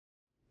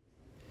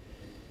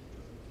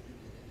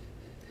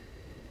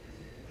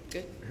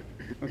Good.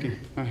 Okay.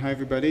 Hi,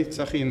 everybody.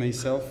 Tzahi and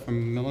myself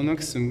from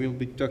Mellanox, and we'll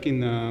be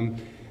talking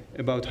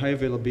about high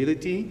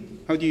availability.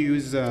 How do you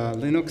use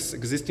Linux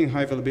existing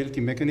high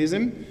availability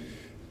mechanism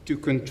to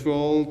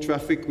control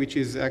traffic which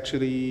is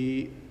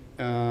actually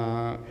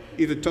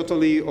either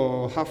totally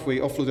or halfway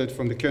offloaded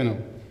from the kernel?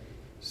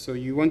 So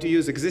you want to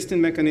use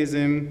existing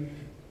mechanism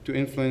to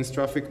influence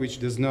traffic which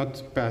does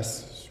not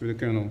pass through the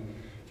kernel.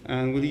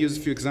 And we'll use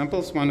a few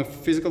examples, one of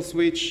physical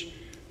switch,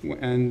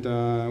 and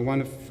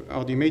one of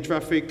RDMA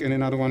traffic, and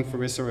another one for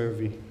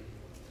SRIOV.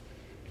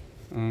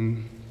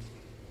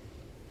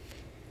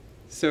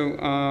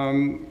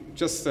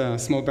 Just a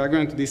small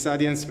background to this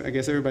audience. I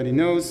guess everybody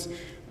knows.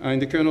 In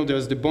the kernel,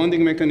 there's the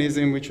bonding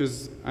mechanism, which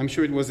was, I'm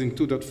sure it was in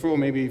 2.4,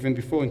 maybe even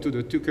before in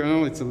 2.2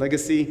 kernel. It's a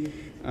legacy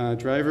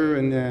driver.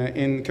 And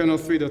in kernel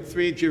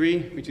 3.3,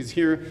 Jiri, which is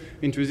here,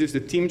 introduced the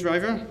team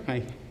driver.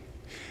 Hi.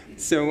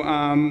 So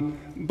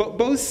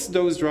both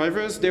those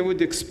drivers, they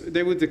would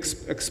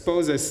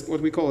expose as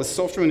what we call a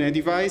software net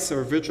device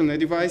or a virtual net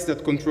device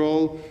that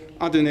control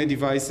other net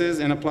devices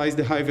and applies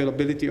the high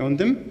availability on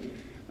them.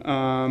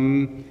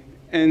 And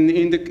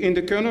in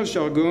the kernel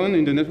jargon,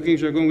 in the networking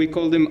jargon, we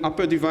call them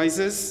upper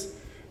devices,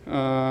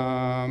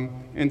 and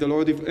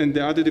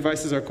the other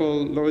devices are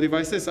called lower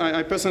devices.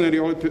 I personally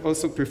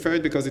also prefer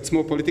it because it's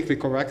more politically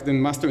correct than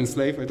master and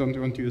slave. I don't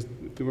want to use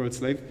the word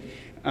slave,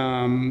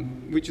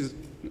 which is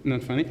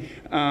not funny.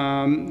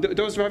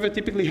 Those drivers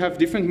typically have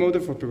different mode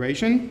of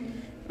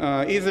operation,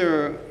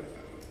 either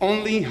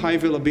only high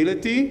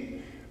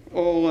availability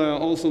or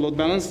also load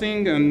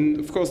balancing, and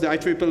of course the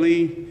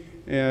IEEE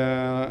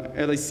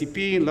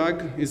LACP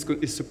lag is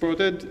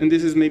supported, and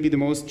this is maybe the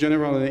most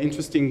general and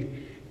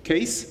interesting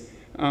case.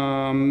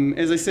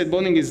 As I said,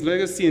 bonding is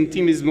legacy and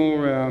team is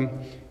more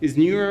is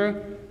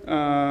newer.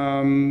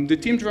 The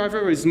team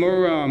driver is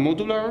more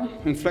modular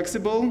and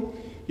flexible.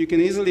 You can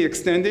easily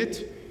extend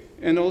it.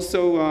 And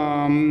also,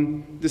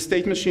 the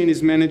state machine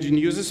is managed in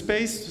user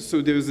space,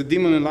 so there's a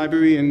daemon and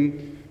library,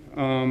 and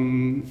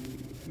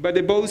but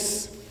they're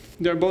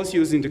both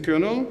used in the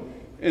kernel.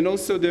 And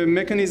also, the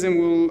mechanism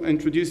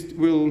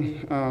we'll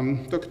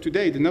talk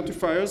today. The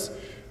notifiers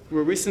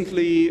were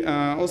recently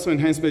also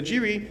enhanced by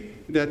Jiri,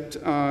 that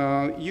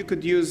you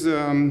could use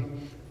the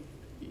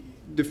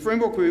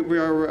framework we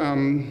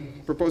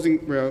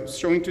are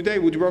showing today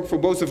would work for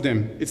both of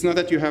them. It's not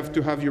that you have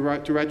to have to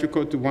write your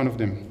code to one of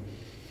them.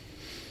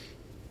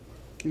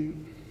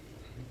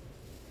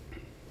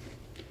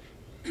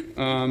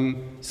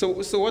 So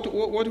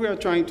what we are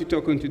trying to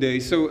talk on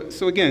today.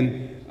 So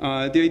again,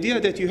 the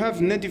idea that you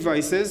have net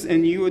devices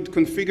and you would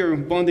configure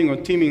bonding or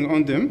teaming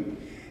on them,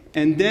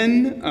 and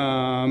then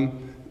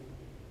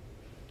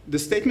the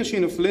state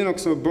machine of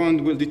Linux or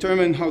Bond will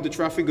determine how the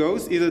traffic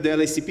goes, either the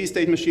LACP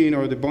state machine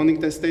or the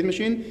bonding test state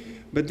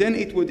machine, but then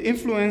it would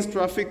influence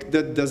traffic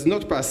that does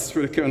not pass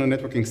through the kernel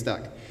networking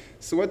stack.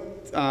 So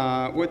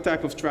what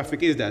type of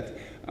traffic is that?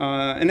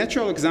 A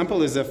natural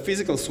example is a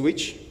physical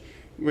switch,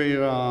 where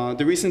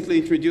the recently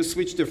introduced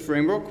switch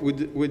framework,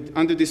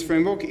 under this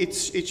framework,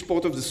 each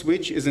port of the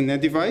switch is a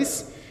net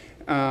device.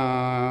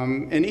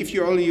 And if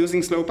you're only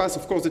using slow pass,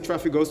 of course the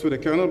traffic goes through the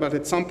kernel, but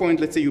at some point,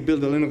 let's say you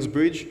build a Linux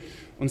bridge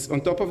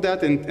on top of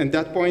that, and at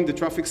that point the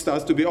traffic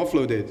starts to be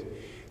offloaded.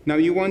 Now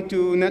you want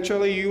to,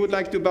 naturally, you would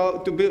like to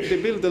build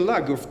the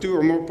lag of 2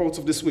 or more ports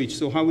of the switch.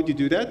 So how would you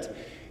do that?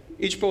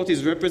 Each port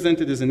is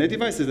represented as a net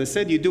device. As I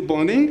said, you do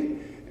bonding,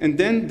 and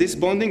then this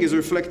bonding is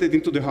reflected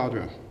into the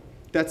hardware.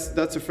 That's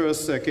the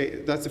first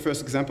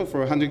example for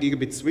a 100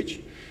 gigabit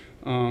switch.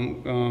 The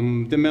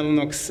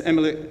Mellanox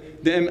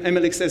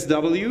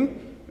MLXSW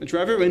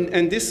driver,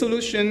 and this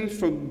solution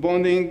for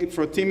bonding,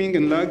 for teaming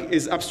and lag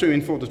is upstream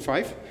in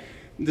 4.5.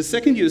 The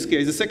second use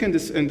case, the second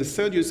and the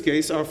third use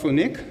case are for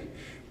NIC,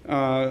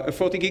 a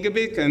 40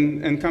 gigabit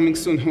and coming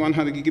soon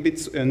 100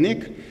 gigabits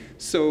NIC.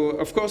 So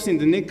of course in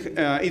the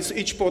NIC,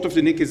 each port of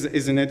the NIC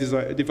is a net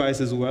device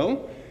as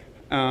well.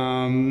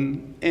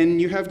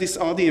 And you have this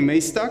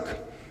RDMA stack,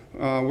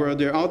 where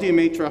the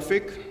RDMA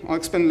traffic, I'll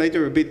explain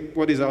later a bit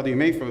what is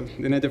RDMA for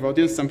the Netdev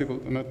audience. Some people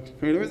are not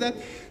familiar with that.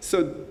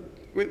 So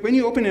when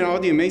you open an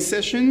RDMA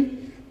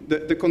session,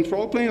 the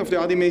control plane of the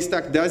RDMA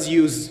stack does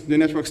use the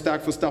network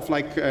stack for stuff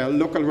like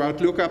local route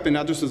lookup and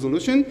address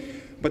resolution.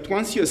 But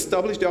once you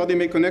establish the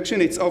RDMA connection,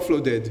 it's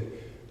offloaded.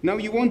 Now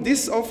you want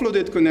this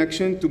offloaded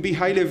connection to be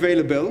highly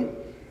available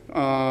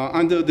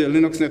under the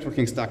Linux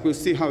networking stack. We'll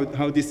see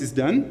how this is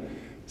done.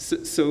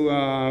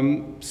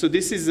 So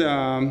this is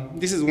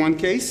one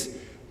case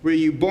where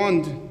you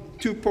bond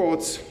 2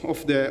 ports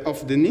of the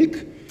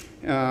NIC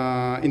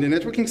in the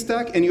networking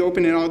stack, and you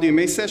open an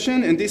RDMA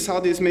session, and this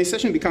RDMA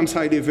session becomes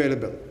highly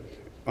available.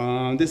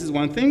 This is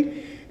one thing.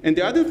 And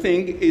the other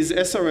thing is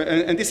SR,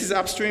 and this is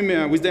upstream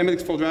with the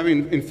MLX4 driver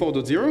in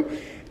 4.0.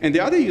 And the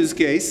other use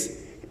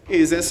case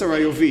is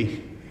SRIOV.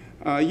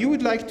 You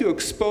would like to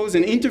expose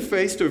an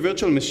interface to a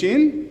virtual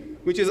machine,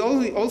 which is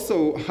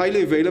also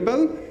highly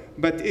available,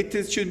 but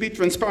it should be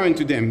transparent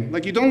to them.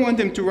 Like, you don't want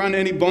them to run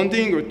any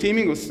bonding or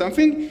teaming or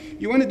something.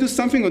 You want to do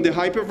something on the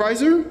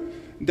hypervisor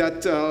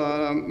that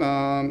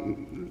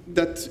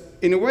that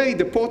in a way,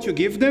 the port you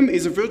give them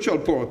is a virtual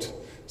port.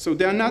 So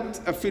they're not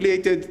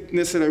affiliated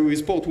necessarily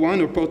with port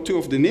 1 or port 2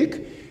 of the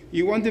NIC.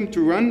 You want them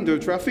to run their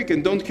traffic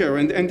and don't care.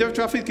 And their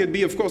traffic can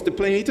be, of course, the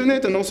plain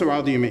Ethernet and also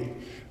RDMA.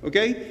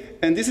 Okay?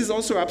 And this is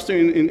also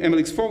upstream in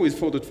MLX4 with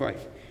 4.5.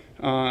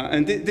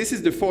 And this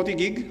is the 40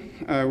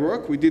 gig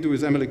work we did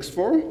with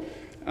MLX4.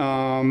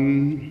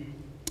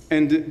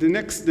 And the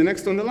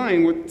next on the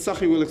line, what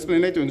Tzahi will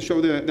explain later and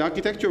show the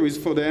architecture is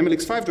for the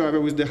MLX5 driver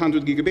with the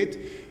 100 gigabit.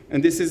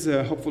 And this is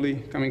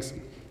hopefully coming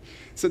soon.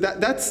 So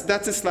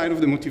that's a slide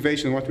of the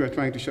motivation, what we are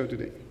trying to show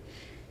today.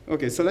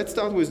 Okay, so let's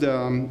start with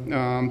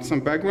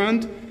some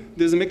background.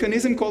 There's a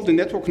mechanism called the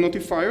network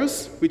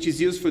notifiers, which is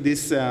used for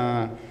this,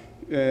 to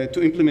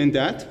implement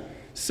that.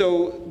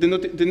 So the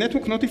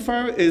network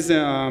notifier is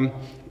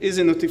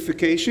a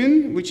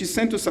notification which is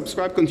sent to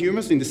subscribe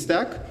consumers in the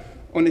stack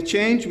on a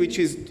change which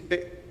is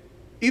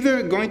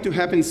either going to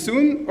happen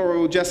soon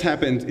or just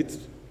happened.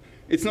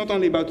 It's not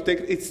only about to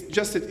take,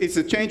 it's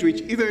a change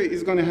which either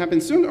is going to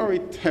happen soon or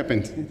it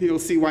happened. You'll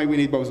see why we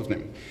need both of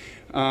them.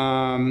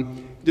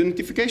 The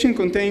notification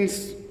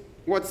contains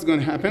what's going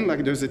to happen,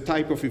 like there's a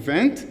type of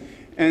event,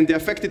 and the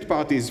affected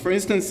parties. For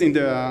instance, in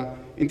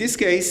this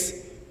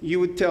case, you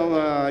will tell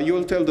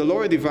the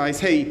lower device,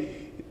 hey,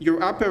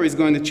 your upper is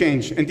going to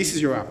change, and this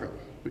is your upper,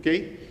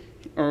 okay?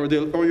 Or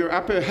your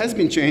upper has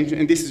been changed,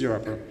 and this is your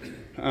upper.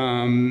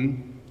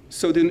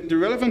 So the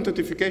relevant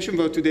notification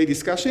for today's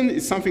discussion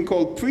is something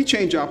called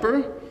pre-change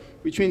upper,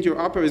 which means your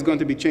upper is going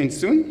to be changed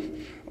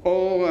soon,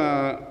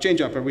 or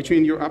change upper, which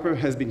means your upper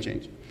has been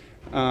changed.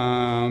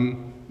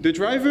 The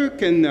driver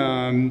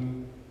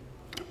can,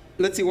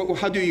 let's see,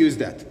 how do you use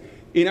that?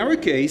 In our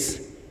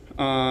case,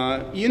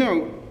 you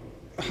know,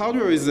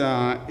 hardware is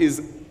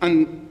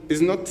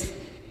not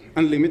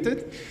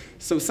unlimited,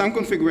 so some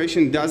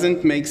configuration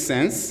doesn't make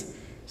sense.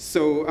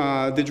 So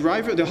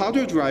the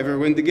hardware driver,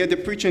 when they get the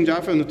pre-change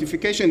alpha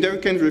notification, they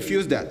can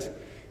refuse that.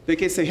 They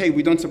can say, hey,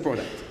 we don't support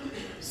that.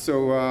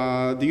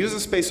 So the user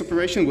space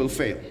operation will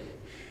fail.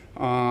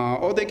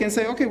 Or they can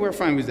say, okay, we're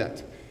fine with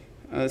that.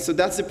 So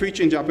that's the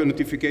pre-change upper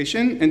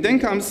notification. And then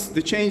comes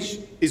the change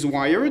is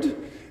wired.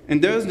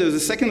 And there's a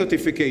second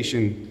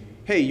notification.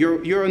 Hey,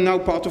 you're now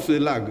part of the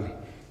lag.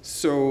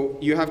 So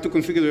you have to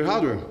configure the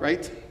hardware,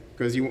 right?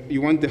 Because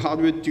you want the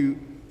hardware to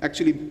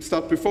actually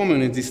start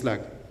performing in this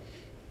lag.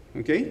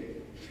 Okay?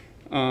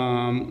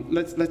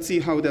 Let's see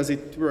how does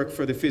it work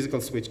for the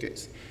physical switch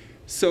case.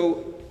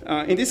 So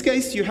in this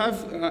case, you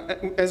have,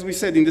 as we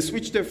said, in the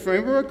switch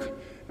framework,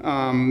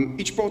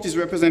 each port is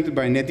represented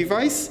by a net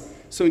device.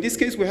 So in this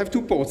case, we have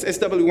two ports,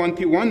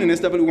 SW1P1 and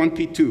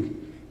SW1P2.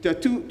 There are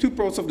two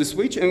ports of the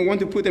switch, and we want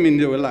to put them in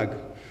the lag.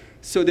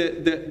 So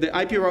the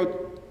IP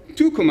route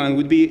 2 command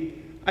would be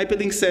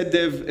IP-link set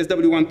dev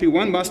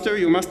SW1P1 master.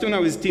 Your master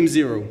now is team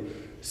 0.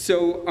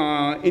 So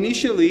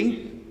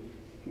initially,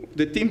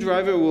 the team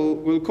driver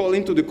will call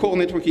into the core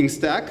networking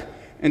stack,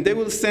 and they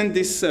will send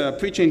this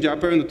pre-change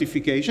upper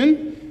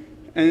notification.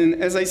 And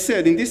as I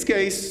said, in this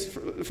case,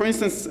 for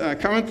instance,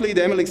 currently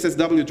the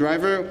MLXSW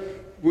driver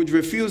would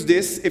refuse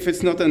this if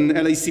it's not an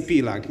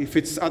LACP lag, if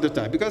it's other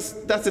type, because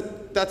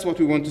that's what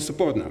we want to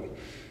support now.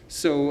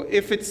 So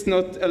if it's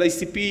not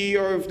LACP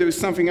or if there's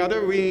something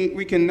other,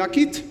 we can knock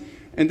it,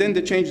 and then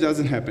the change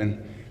doesn't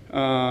happen.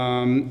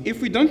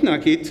 If we don't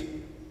knock it,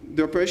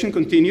 the operation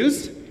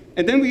continues,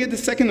 and then we get the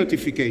second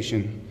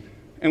notification.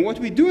 And what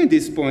we do at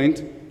this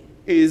point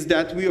is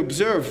that we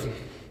observe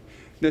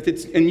that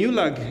a new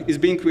lag is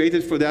being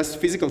created for that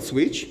physical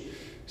switch.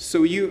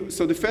 So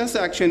the first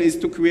action is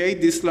to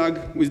create this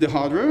lag with the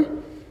hardware,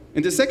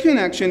 and the second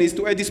action is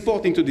to add this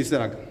port into this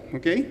lag,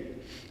 okay?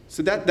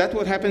 So that's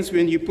what happens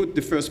when you put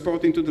the first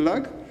port into the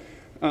lag.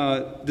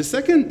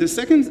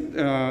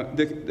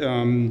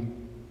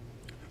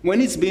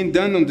 When it's being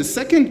done on the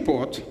second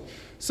port,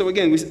 so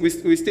again,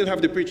 we still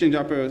have the pre-change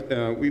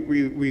upper,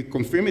 we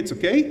confirm it's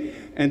okay,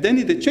 and then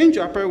in the change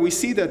upper, we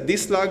see that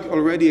this lag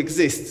already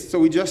exists, so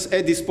we just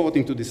add this port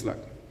into this lag,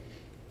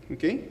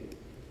 okay?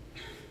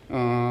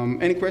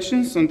 Any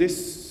questions on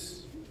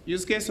this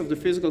use case of the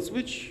physical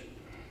switch?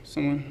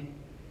 Someone?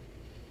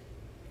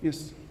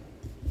 Yes?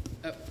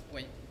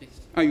 Wait, please.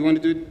 Oh, you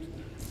want to do it?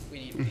 We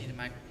need the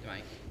mic.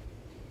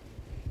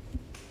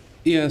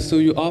 Yeah, so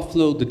you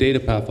offload the data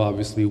path,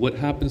 obviously. What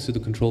happens to the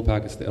control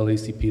packets, the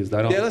LACP? Is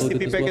that offloaded as well? The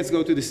LACP packets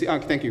go to the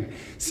thank you.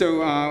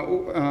 So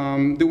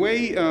the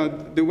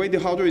way the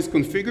hardware is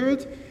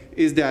configured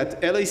is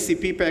that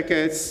LACP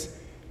packets,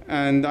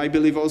 and I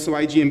believe also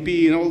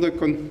IGMP and all the,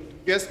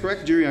 yes,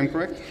 correct, Jerry, I'm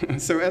correct?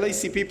 So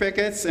LACP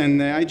packets and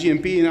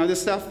IGMP and other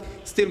stuff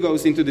still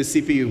goes into the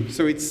CPU.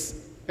 So it's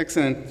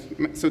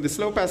excellent. So the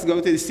slow paths go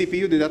to the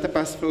CPU, the data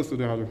path flows to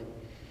the hardware.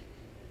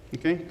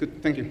 Okay,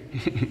 good, thank you.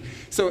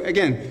 So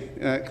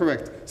again,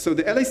 correct. So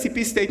the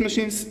LACP state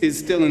machines is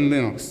still in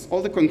Linux.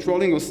 All the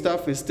controlling of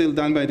stuff is still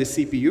done by the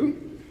CPU,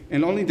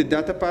 and only the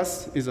data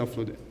path is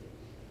offloaded.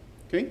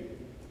 Okay?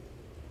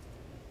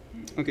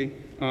 Okay,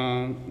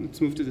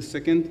 let's move to the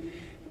second.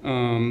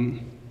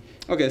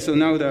 Okay, so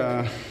now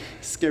the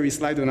scary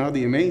slide on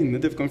RDMA in the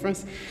Netdev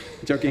conference.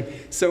 Joking.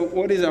 So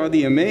what is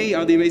RDMA?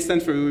 RDMA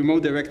stands for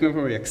Remote Direct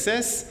Memory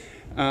Access.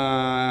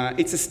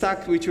 It's a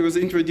stack which was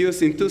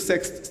introduced in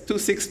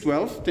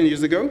 2.6.12, 10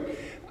 years ago.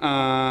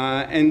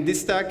 And this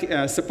stack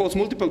supports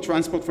multiple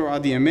transport for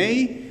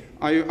RDMA.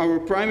 Our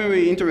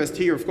primary interest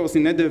here, of course,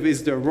 in Netdev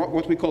is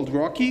what we call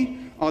ROCE,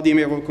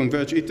 RDMA Row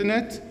Converged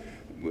Ethernet,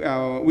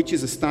 which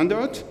is a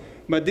standard.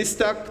 But this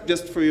stack,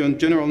 just for your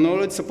general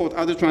knowledge, supports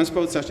other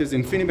transports such as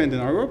InfiniBand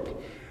and IROP.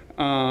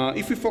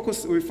 If we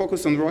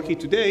focus on ROCE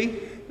today,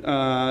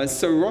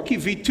 so ROCE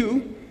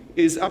v2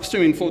 is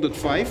upstream in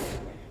 4.5,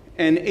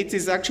 and it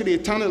is actually a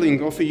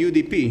tunneling of a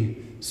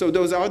UDP. So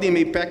those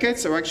RDMA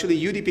packets are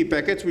actually UDP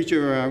packets, which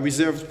are a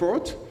reserved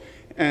port.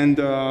 And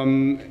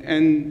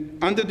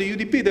under the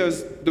UDP,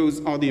 there's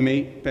those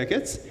RDMA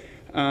packets.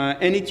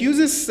 And it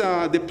uses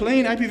the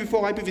plain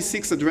IPv4,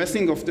 IPv6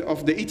 addressing of the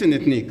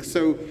Ethernet NIC.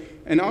 So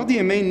an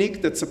RDMA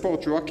NIC that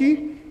supports ROCE,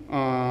 in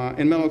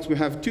Mellanox we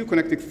have 2,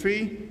 Connectix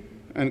 3,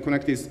 and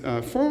Connectix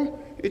 4.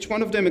 Each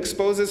one of them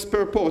exposes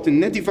per port a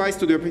net device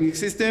to the operating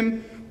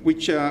system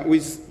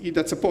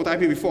that support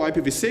IPv4,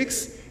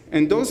 IPv6.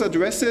 And those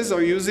addresses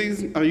are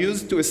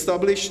used to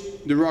establish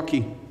the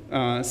ROCE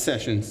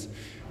sessions.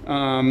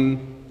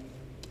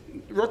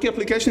 ROCE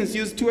applications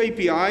use 2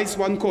 APIs,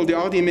 one called the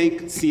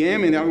RDMA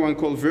CM and the other one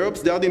called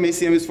verbs. The RDMA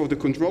CM is for the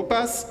control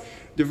pass,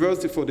 the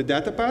verbs is for the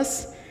data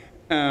pass.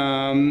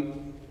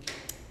 And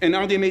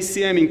RDMA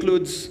CM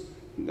includes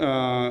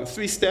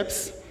 3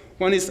 steps.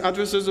 One is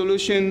address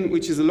resolution,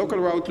 which is a local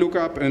route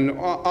lookup, and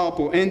ARP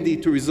or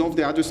ND to resolve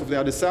the address of the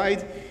other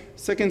side.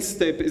 Second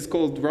step is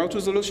called route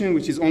resolution,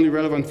 which is only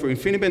relevant for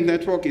InfiniBand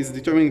network, is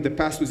determining the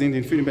path within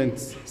the InfiniBand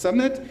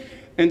subnet.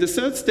 And the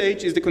third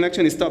stage is the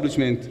connection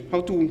establishment,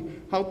 how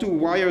to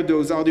wire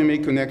those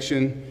RDMA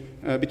connection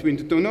between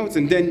the 2 nodes,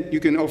 and then you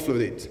can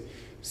offload it.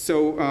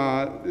 So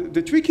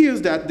the trick here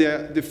is that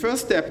the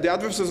first step, the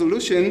address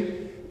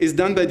resolution, is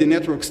done by the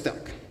network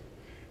stack.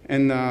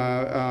 And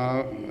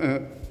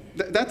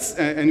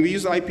and we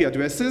use IP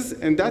addresses,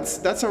 and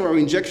that's our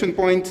injection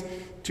point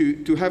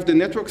to have the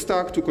network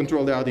stack to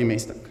control the RDMA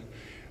stack.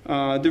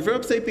 The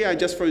verbs API,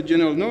 just for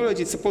general knowledge,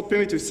 it supports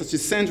primitives such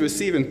as send,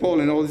 receive, and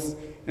poll, and all this.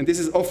 And this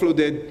is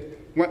offloaded.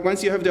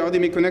 Once you have the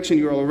RDMA connection,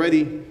 you are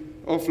already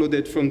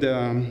offloaded from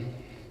the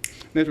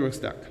network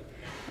stack.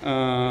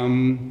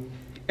 And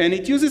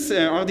it uses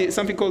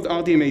something called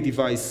RDMA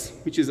device,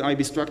 which is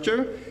IB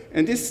structure.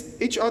 And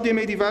each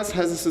RDMA device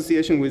has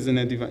association with the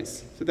net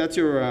device. So that's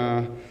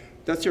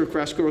your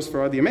crash course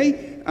for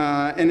RDMA.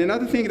 And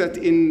another thing that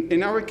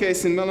in our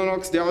case, in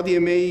Mellanox, the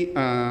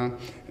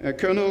RDMA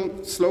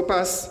kernel slow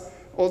pass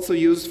also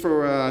used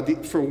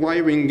for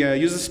wiring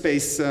user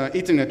space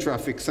Ethernet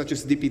traffic, such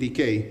as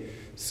DPDK.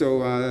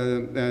 So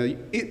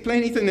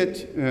plain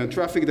Ethernet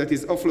traffic that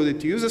is offloaded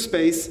to user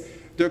space,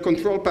 their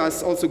control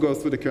paths also go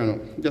through the kernel.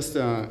 Just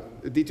a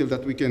detail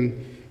that we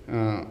can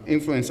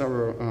influence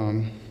our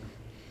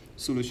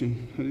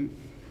solution.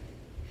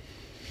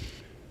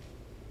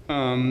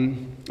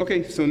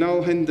 Okay, so now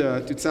I'll hand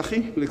to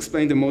Tzahi, who'll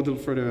explain the model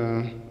for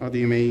the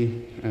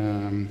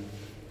RDMA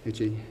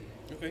HA.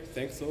 Okay,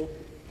 thanks, so.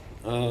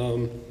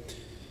 I'll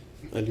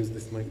use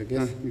this mic, I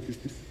guess.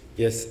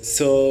 Yes,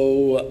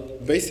 so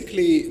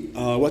basically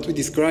what we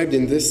described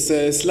in this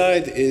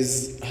slide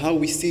is how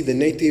we see the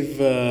native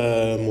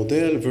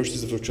model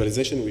versus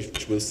virtualization,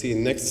 which we'll see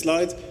in next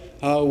slide,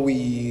 how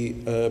we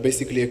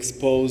basically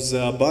expose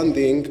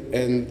bonding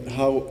and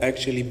how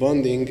actually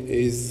bonding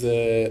is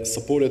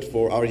supported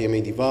for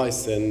RDMA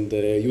device and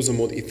user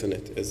mode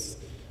Ethernet,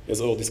 as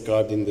all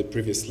described in the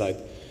previous slide.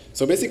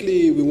 So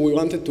basically we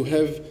wanted to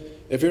have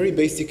a very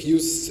basic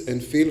use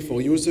and feel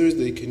for users.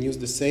 They can use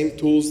the same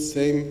tools,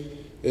 same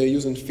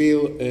use and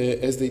feel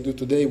as they do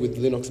today with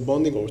Linux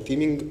bonding or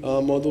teaming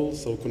model.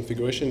 So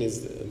configuration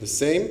is the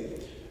same.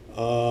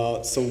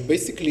 So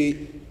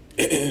basically,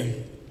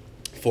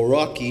 for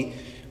ROCE,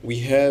 we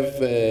have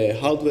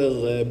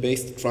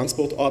hardware-based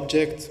transport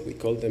objects. We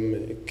call them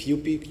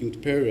QP,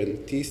 queued pair,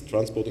 and TIS,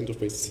 transport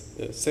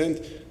interface send.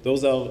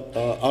 Those are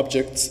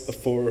objects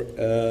for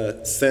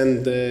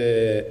send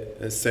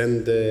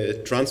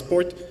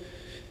transport.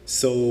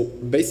 So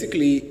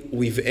basically,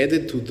 we've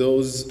added to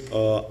those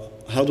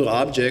hardware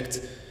objects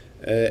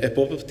a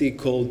property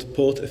called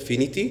port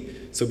affinity.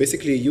 So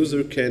basically, a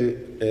user can,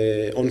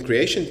 on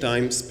creation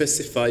time,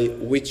 specify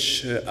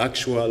which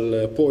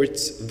actual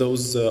ports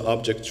those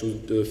objects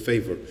should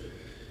favor.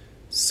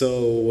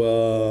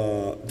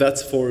 So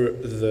that's for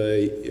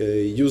the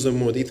user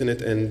mode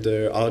Ethernet and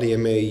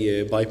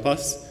RDMA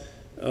bypass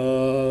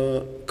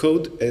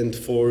code, and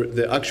for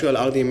the actual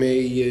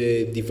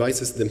RDMA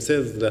devices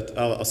themselves that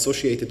are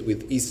associated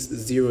with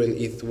ETH0 and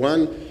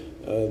ETH1.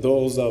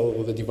 Those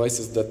are the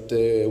devices that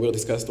were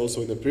discussed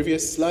also in the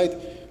previous slide.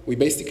 We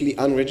basically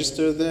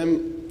unregister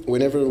them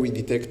whenever we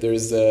detect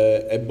there's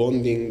a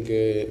bonding,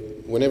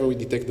 whenever we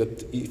detect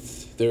that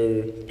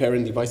their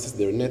parent devices,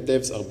 their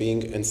Netdevs, are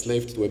being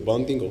enslaved to a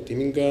bonding or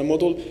teaming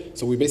model.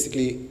 So we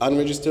basically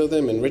unregister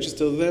them and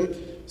register them.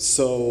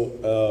 So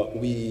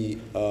we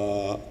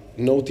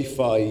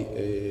notify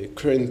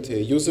current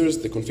users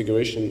the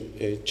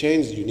configuration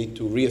changed. You need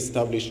to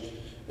reestablish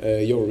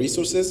your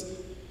resources.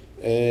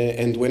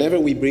 And whenever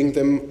we bring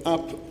them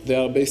up, they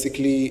are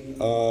basically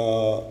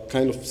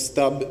kind of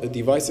stub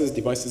devices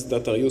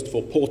that are used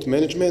for port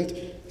management,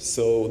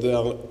 so they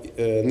are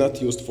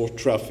not used for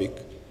traffic.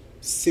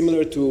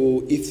 Similar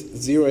to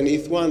ETH0 and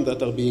ETH1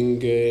 that are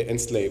being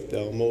enslaved.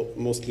 They are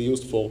mostly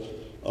used for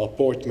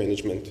port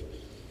management.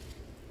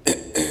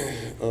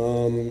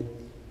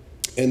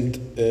 And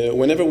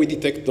whenever we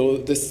detect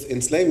this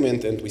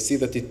enslavement and we see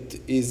that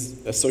it is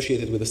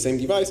associated with the same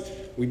device,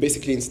 we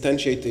basically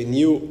instantiate a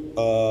new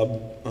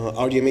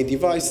RDMA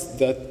device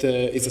that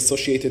is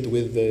associated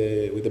with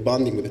the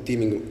bonding, with the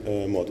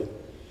teaming model.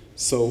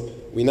 So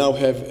we now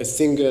have a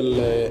single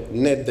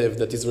Netdev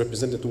that is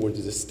represented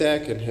towards the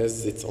stack and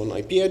has its own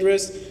IP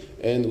address,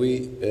 and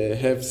we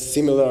have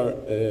similar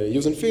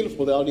use and feel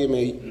for the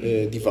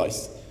RDMA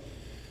device.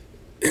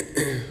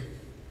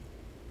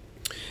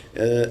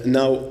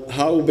 Now,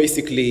 how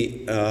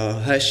basically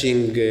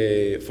hashing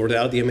for the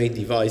RDMA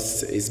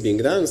device is being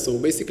done? So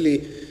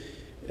basically,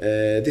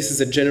 this is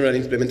a general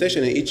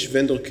implementation, and each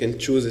vendor can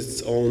choose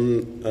its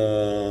own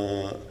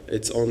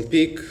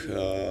peak,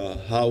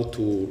 how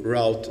to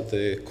route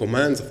the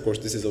commands. Of course,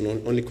 this is an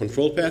only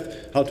control path.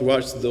 How to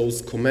route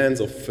those commands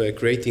of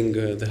creating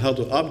the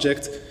hardware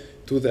object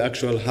to the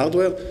actual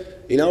hardware.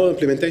 In our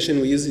implementation,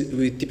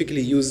 we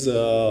typically use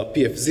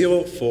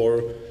PF0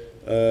 for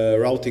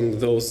routing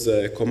those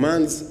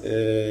commands.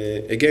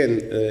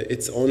 Again,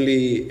 it's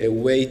only a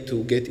way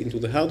to get into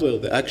the hardware.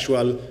 The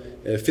actual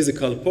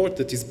physical port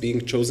that is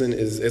being chosen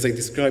is, as I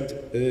described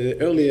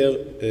earlier,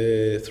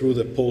 through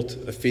the port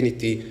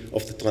affinity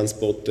of the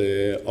transport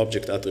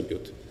object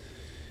attribute.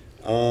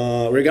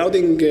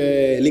 Regarding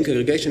link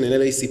aggregation and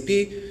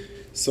LACP,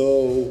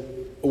 so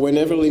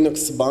whenever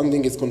Linux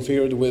bonding is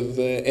configured with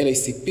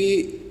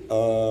LACP,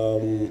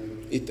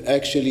 it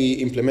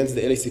actually implements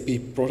the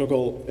LACP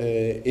protocol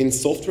in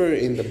software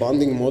in the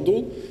bonding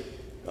module,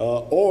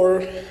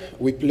 or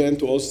we plan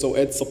to also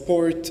add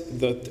support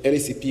that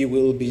LACP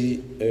will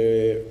be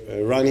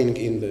running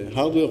in the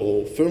hardware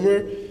or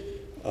firmware.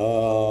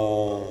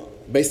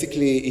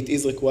 Basically, it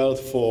is required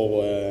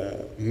for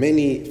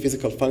many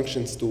physical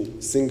functions to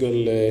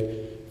single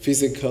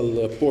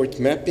physical port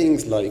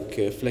mappings like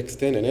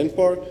flex10 and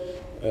npar.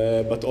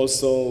 But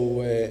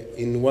also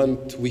in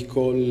what we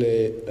call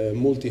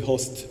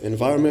multi-host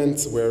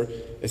environments, where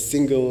a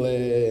single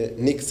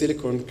NIC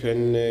silicon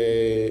can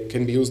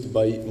be used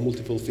by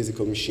multiple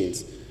physical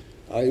machines.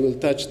 I will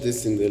touch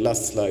this in the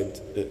last slide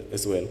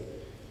as well.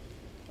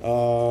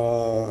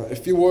 A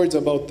few words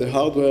about the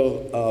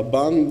hardware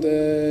bond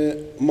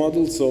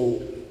model. So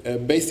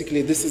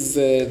basically, this is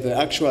the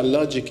actual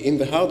logic in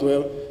the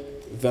hardware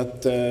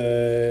that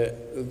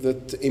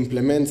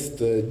implements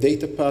the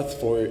data path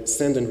for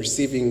send and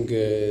receiving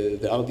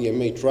the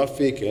RDMA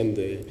traffic and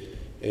the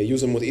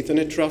user mode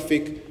Ethernet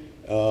traffic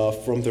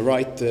from the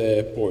right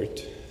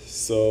port.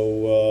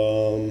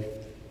 So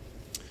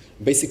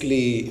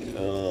basically,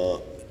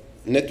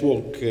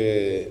 network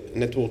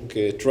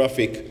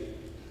traffic,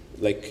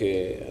 like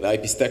the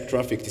IP stack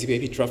traffic,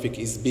 TCP/IP traffic,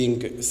 is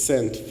being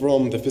sent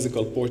from the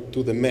physical port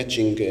to the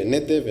matching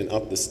Netdev and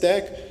up the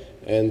stack.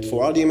 And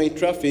for RDMA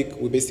traffic,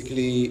 we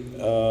basically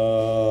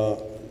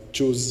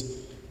choose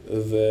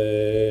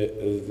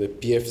the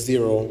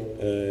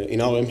PF0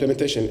 in our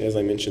implementation, as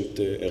I mentioned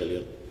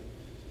earlier.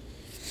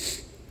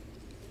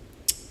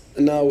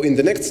 Now, in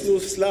the next two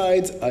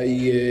slides, I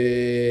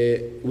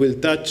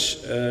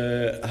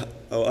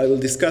will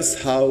discuss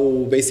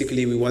how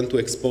basically we want to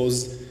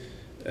expose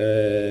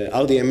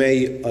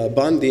RDMA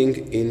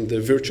bonding in the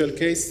virtual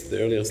case.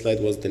 The earlier slide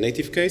was the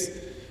native case.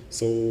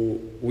 So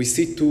we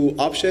see two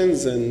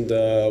options, and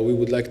we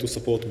would like to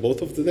support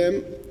both of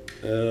them.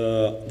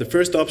 The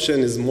first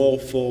option is more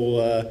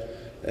for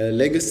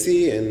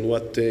legacy and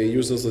what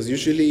users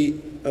usually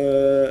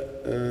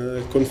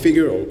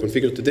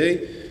configure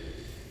today.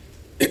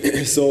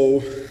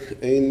 So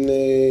in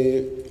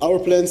our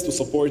plans to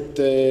support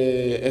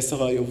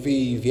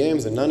SRIOV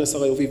VMs and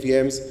non-SRIOV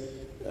VMs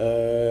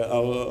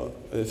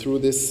through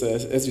this,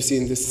 as you see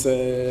in this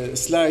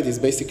slide, is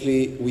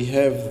basically we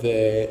have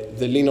the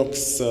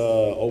Linux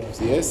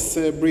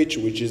OCS bridge,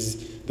 which is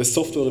the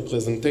software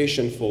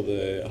representation for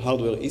the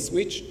hardware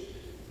e-switch.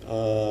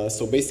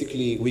 So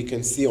basically, we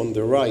can see on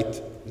the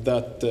right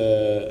that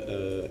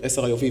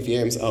SRIOV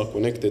VMs are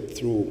connected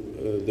through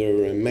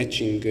their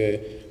matching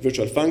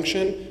virtual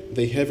function.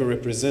 They have a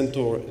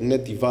representative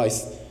net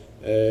device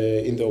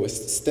in the OS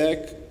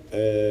stack.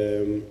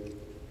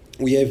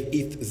 We have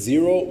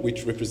ETH0,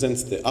 which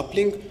represents the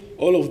uplink.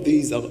 All of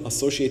these are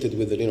associated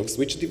with the Linux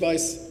switch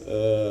device,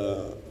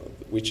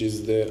 which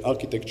is the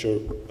architecture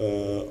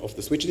of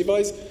the switch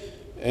device.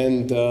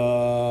 And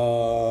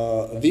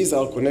these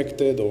are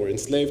connected or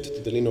enslaved to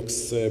the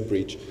Linux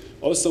bridge.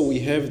 Also, we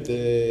have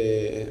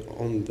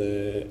on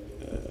the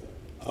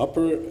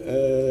upper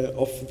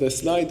of the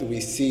slide, we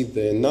see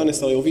the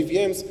non-SRIOV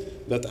VMs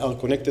that are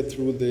connected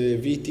through the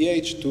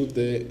VTH to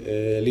the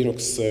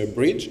Linux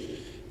bridge.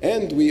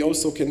 And we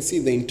also can see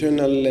the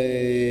internal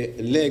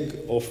leg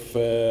of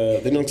the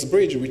Linux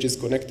bridge, which is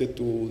connected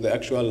to the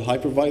actual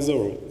hypervisor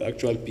or the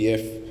actual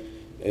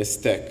PF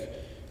stack.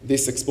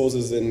 This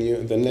exposes the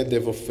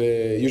Netdev of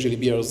usually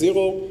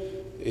BR0.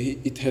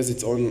 It has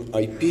its own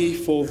IP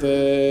for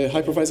the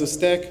hypervisor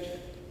stack.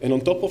 And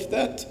on top of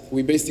that,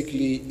 we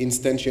basically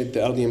instantiate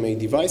the RDMA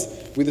device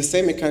with the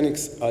same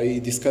mechanics I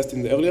discussed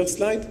in the earlier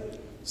slide.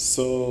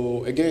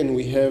 So again,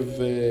 we have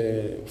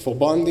for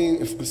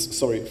bonding,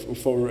 for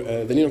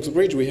the Linux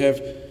bridge, we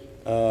have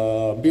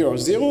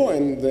BR0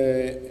 and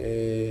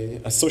the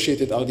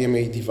associated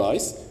RDMA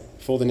device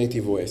for the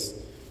native OS.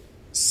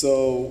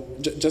 So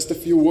just a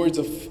few words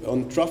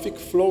on traffic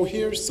flow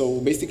here. So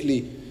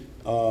basically,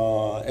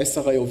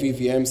 SRIOV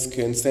VMs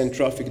can send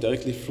traffic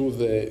directly through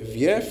the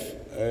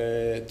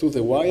VF to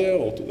the wire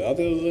or to the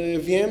other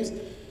VMs,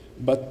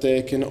 but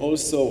can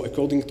also,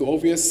 according to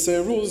obvious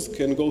rules,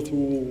 can go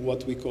through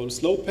what we call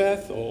slow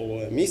path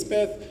or miss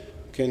path,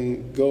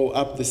 can go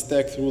up the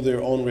stack through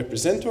their own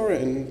representer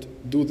and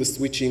do the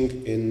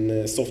switching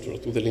in software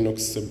to the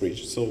Linux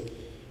bridge. So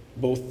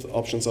both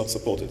options are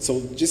supported. So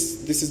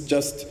this is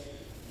just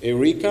a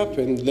recap,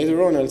 and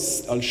later on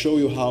I'll show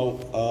you how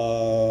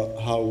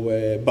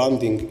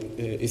bonding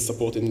is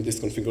supported in this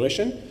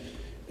configuration.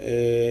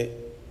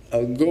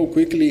 I'll go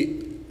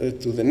quickly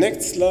to the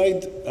next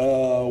slide,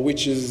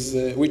 which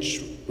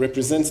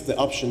represents the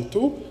option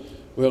 2,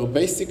 where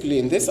basically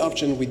in this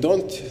option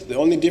the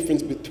only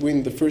difference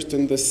between the first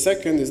and the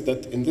second is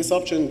that in this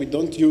option we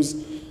don't use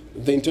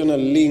the internal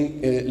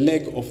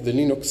leg of the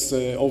Linux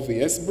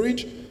OVS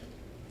bridge.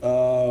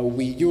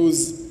 We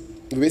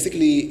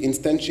basically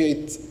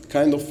instantiate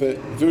kind of a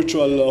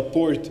virtual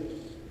port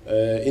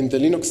in the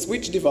Linux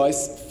switch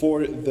device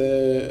for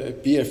the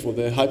PF, for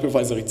the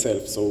hypervisor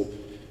itself. So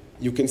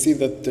you can see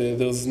that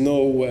there's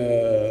no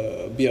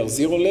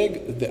BR0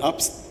 leg. The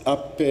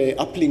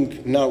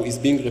uplink now is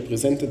being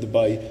represented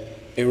by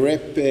a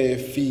rep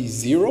phi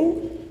 0,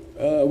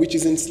 which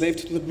is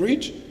enslaved to the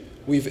bridge.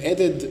 We've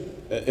added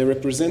a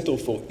representer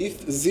for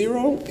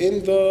ETH0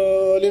 in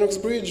the Linux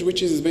bridge,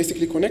 which is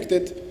basically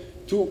connected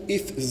to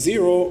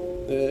ETH0,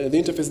 the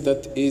interface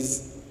that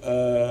is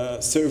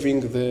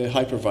serving the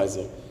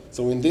hypervisor.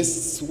 So in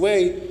this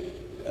way,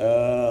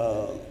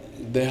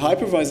 the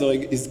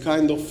hypervisor is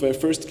kind of a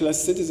first-class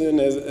citizen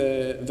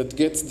that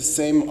gets the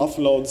same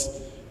offloads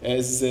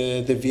as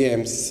the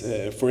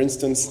VMs. For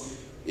instance,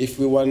 if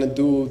we want to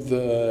do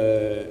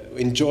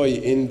enjoy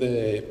in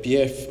the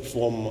PF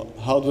from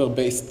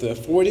hardware-based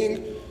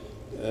forwarding,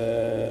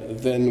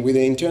 then with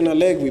the internal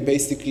leg, we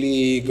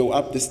basically go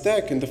up the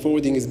stack, and the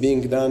forwarding is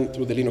being done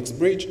through the Linux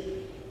bridge.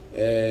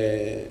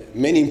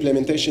 Many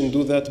implementations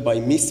do that by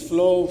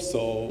misflow,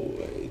 so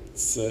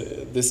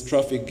this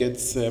traffic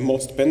gets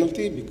most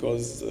penalty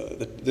because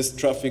this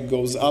traffic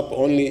goes up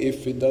only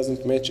if it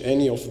doesn't match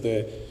any of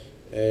the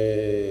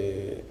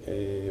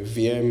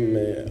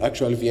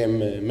actual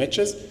VM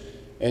matches.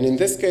 And in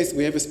this case,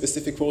 we have a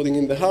specific forwarding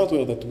in the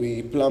hardware that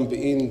we plumb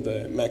in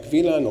the Mac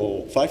VLAN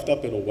or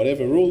 5-tuple or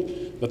whatever rule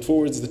that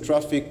forwards the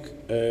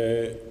traffic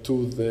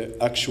to the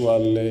actual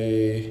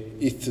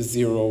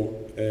ETH0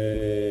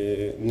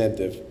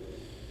 Netdev.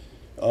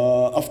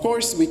 Of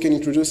course, we can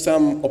introduce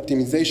some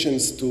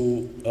optimizations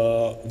to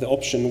the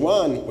option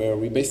 1, where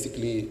we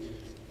basically,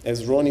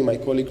 as Ronnie, my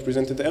colleague,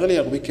 presented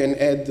earlier, we can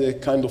add a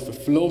kind of a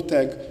flow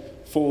tag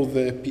for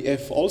the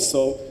PF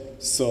also.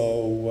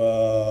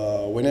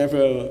 So whenever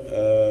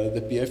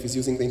the PF is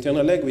using the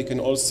internal leg, we can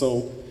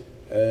also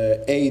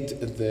aid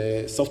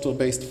the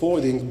software-based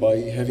forwarding by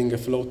having a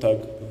flow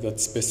tag that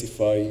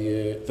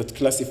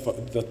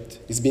that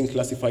is being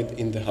classified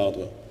in the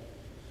hardware.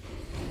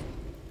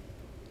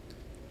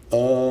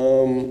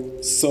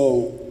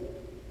 So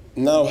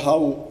now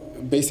how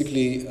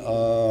basically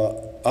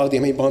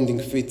RDMA bonding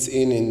fits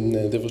in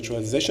the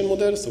virtualization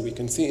model. So we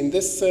can see in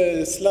this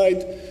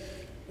slide,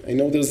 I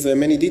know there's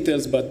many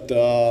details, but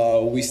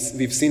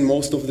we've seen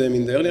most of them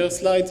in the earlier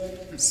slides.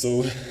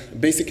 So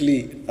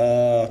basically,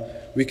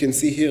 we can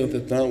see here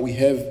that now we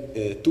have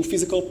 2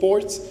 physical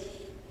ports.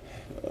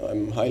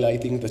 I'm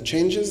highlighting the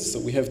changes. So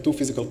we have 2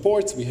 physical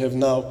ports. We have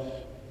now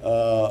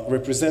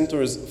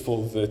representers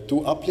for the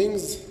 2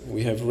 uplinks.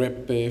 We have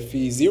rep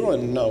phi 0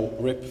 and now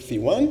rep phi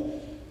 1.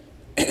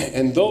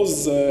 And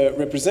those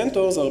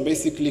representers are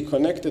basically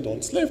connected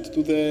on slave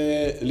to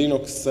the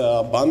Linux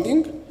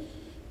bonding.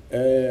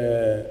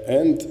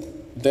 And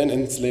then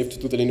enslaved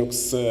to the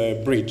Linux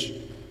bridge.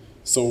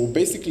 So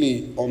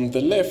basically, on the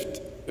left,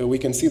 we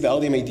can see the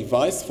RDMA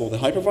device for the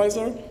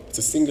hypervisor. It's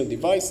a single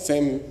device,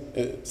 same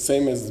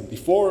as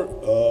before,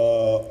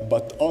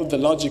 but all the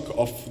logic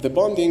of the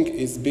bonding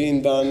is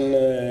being done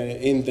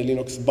in the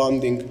Linux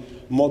bonding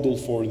module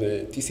for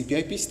the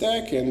TCP/IP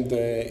stack and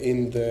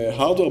in the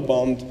hardware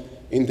bond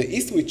in the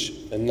eSwitch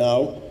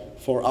now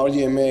for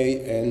RDMA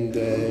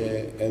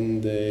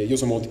and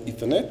user mode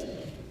Ethernet.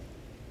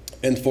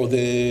 And for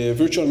the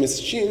virtual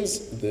machines,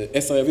 the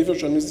SRIOV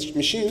virtual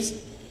machines,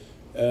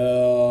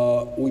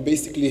 we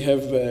basically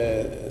have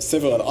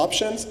several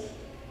options.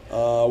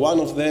 One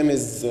of them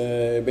is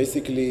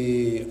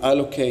basically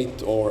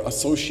allocate or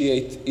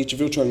associate each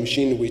virtual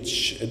machine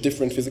with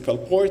different physical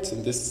ports,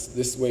 and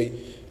this way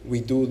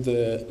we do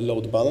the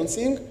load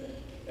balancing.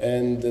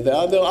 And the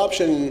other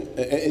option,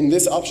 in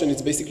this option,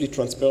 it's basically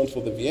transparent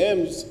for the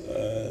VMs.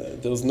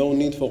 There's no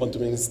need for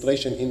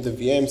administration in the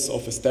VMs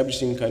of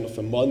establishing kind of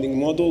a bonding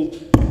model.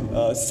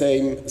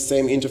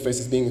 Same interface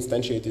is being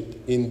instantiated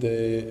in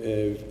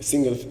the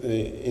single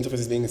interface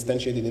is being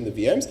instantiated in the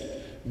VMs.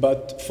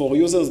 But for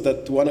users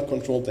that want to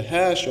control the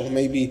hash or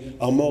maybe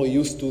are more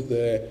used to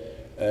the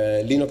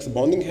Linux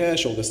bonding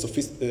hash or the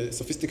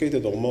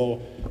sophisticated or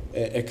more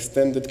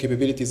extended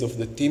capabilities of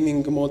the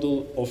teaming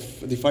model of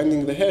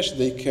defining the hash,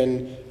 they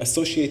can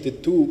associate the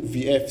two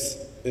VFs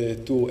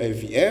to a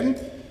VM,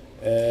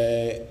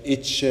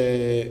 each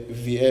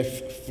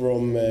VF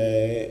from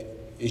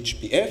each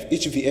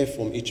VF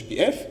from each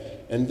PF,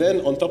 and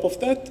then on top of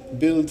that,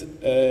 build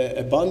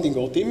a bonding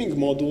or teaming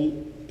model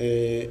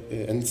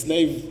and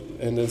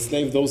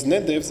enslave those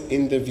Netdevs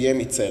in the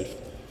VM itself.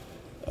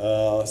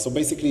 So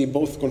basically,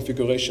 both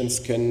configurations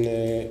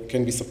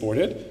can be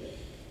supported.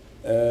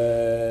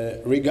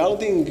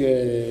 Regarding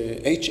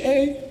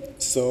HA,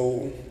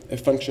 so a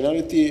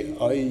functionality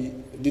I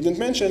didn't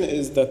mention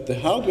is that the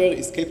hardware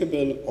is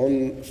capable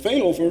on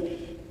failover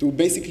to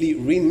basically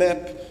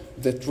remap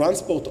the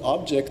transport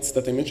objects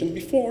that I mentioned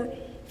before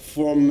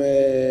from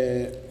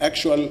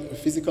actual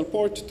physical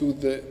port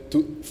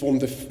from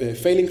the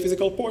failing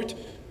physical port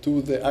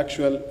to the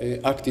actual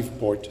active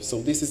port.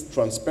 So this is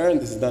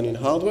transparent, this is done in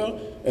hardware,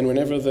 and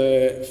whenever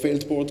the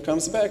failed port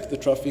comes back, the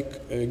traffic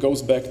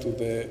goes back to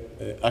the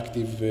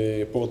active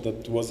port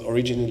that was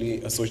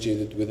originally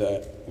associated with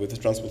the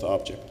transport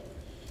object.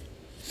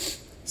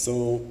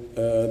 So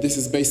this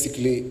is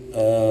basically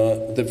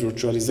the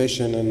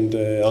virtualization and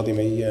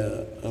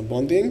RDMA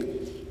bonding.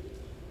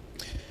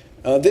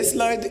 This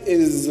slide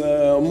is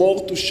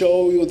more to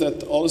show you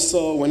that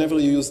also whenever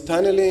you use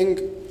tunneling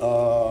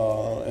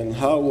and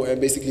how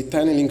basically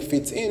tunneling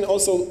fits in,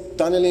 also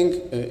tunneling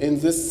in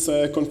this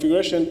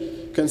configuration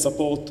can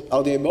support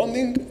RDMA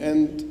bonding,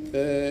 and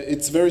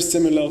it's very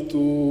similar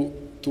to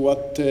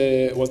what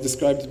was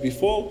described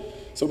before.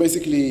 So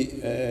basically,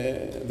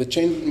 the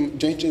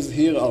changes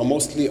here are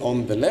mostly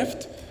on the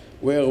left,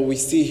 where we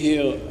see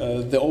here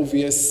the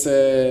obvious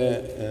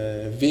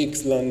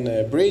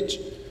VXLAN bridge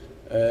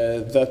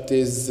that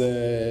is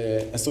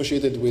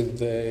associated with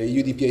the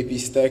UDP-IP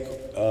stack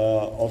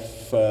of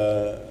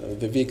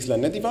the VXLAN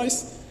net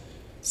device.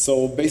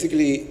 So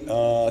basically,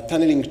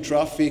 tunneling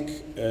traffic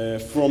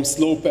from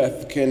slow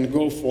path can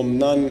go from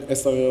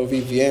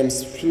non-SRV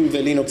VMs through the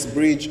Linux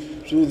bridge,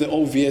 through the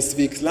obvious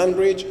VXLAN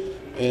bridge,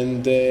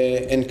 and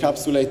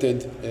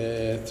encapsulated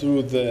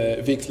through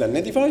the VXLAN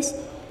net device.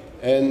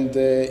 And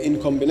in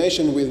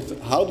combination with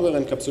hardware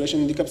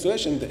encapsulation and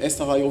decapsulation, the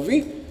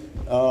SRIOV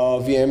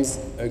VMs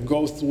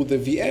go through the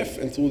VF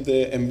and through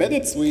the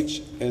embedded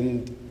switch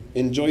and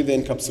enjoy the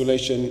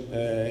encapsulation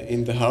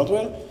in the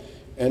hardware.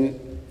 And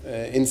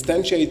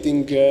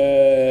instantiating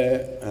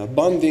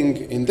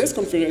bonding in this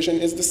configuration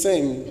is the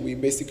same. We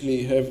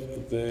basically have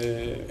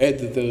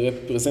add the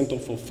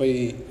representative for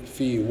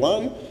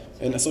Phi1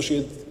 and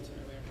associate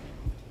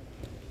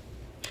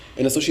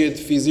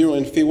Phi0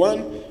 and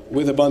Phi1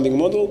 with a bonding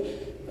model.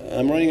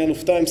 I'm running out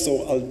of time,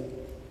 so I'll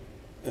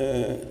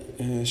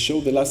show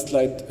the last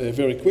slide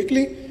very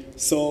quickly.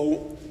 So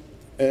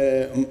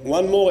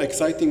one more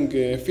exciting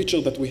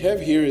feature that we have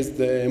here is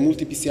the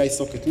multi-PCI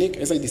socket NIC.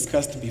 As I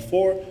discussed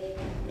before,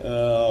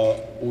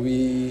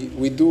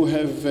 we do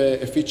have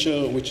a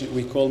feature which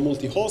we call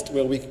multi-host,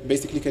 where we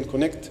basically can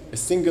connect a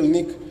single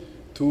NIC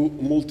to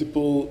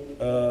multiple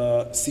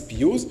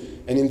CPUs.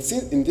 And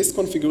in this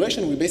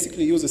configuration, we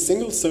basically use a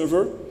single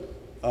server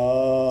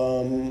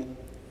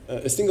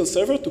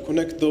to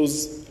connect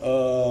those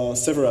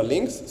several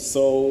links.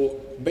 So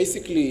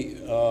basically,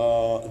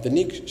 the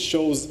NIC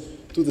shows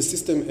to the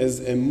system as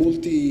a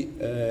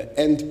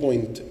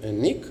multi-endpoint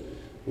NIC,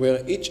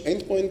 where each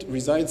endpoint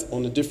resides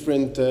on a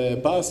different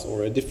bus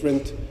or a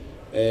different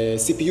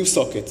CPU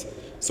socket.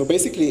 So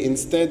basically,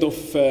 instead of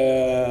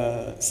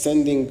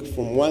sending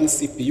from one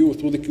CPU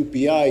through the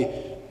QPI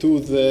to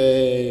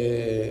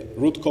the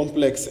root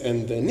complex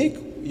and the NIC,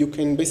 you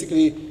can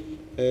basically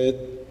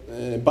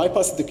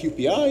bypass the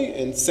QPI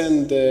and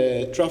send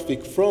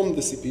traffic from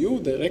the CPU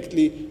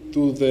directly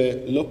to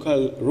the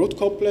local root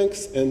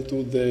complex and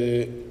to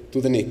the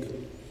NIC.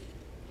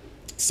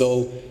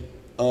 So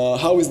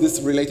how is this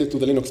related to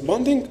the Linux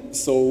bonding?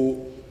 So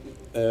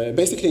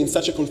basically, in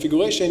such a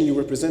configuration, you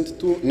represent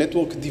two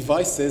network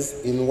devices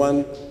in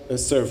one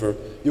server.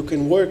 You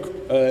can work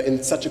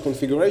in such a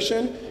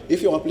configuration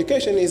if your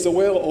application is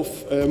aware of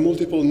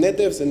multiple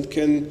NetDevs and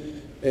can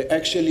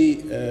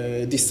actually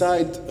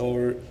decide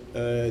or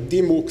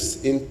demux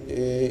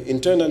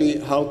internally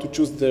how to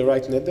choose the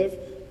right NetDev.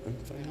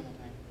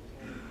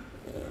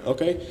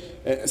 Okay,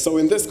 so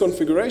in this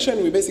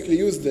configuration, we basically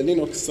use the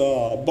Linux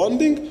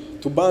bonding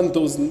to bond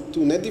those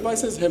two net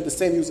devices, have the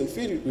same use and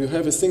feel. You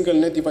have a single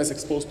net device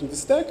exposed to the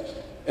stack,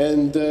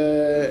 and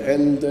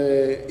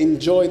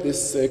enjoy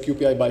this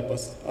QPI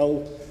bypass.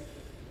 I'll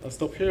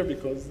stop here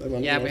because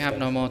I'm Yeah, we have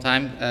no more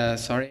time.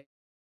 Sorry.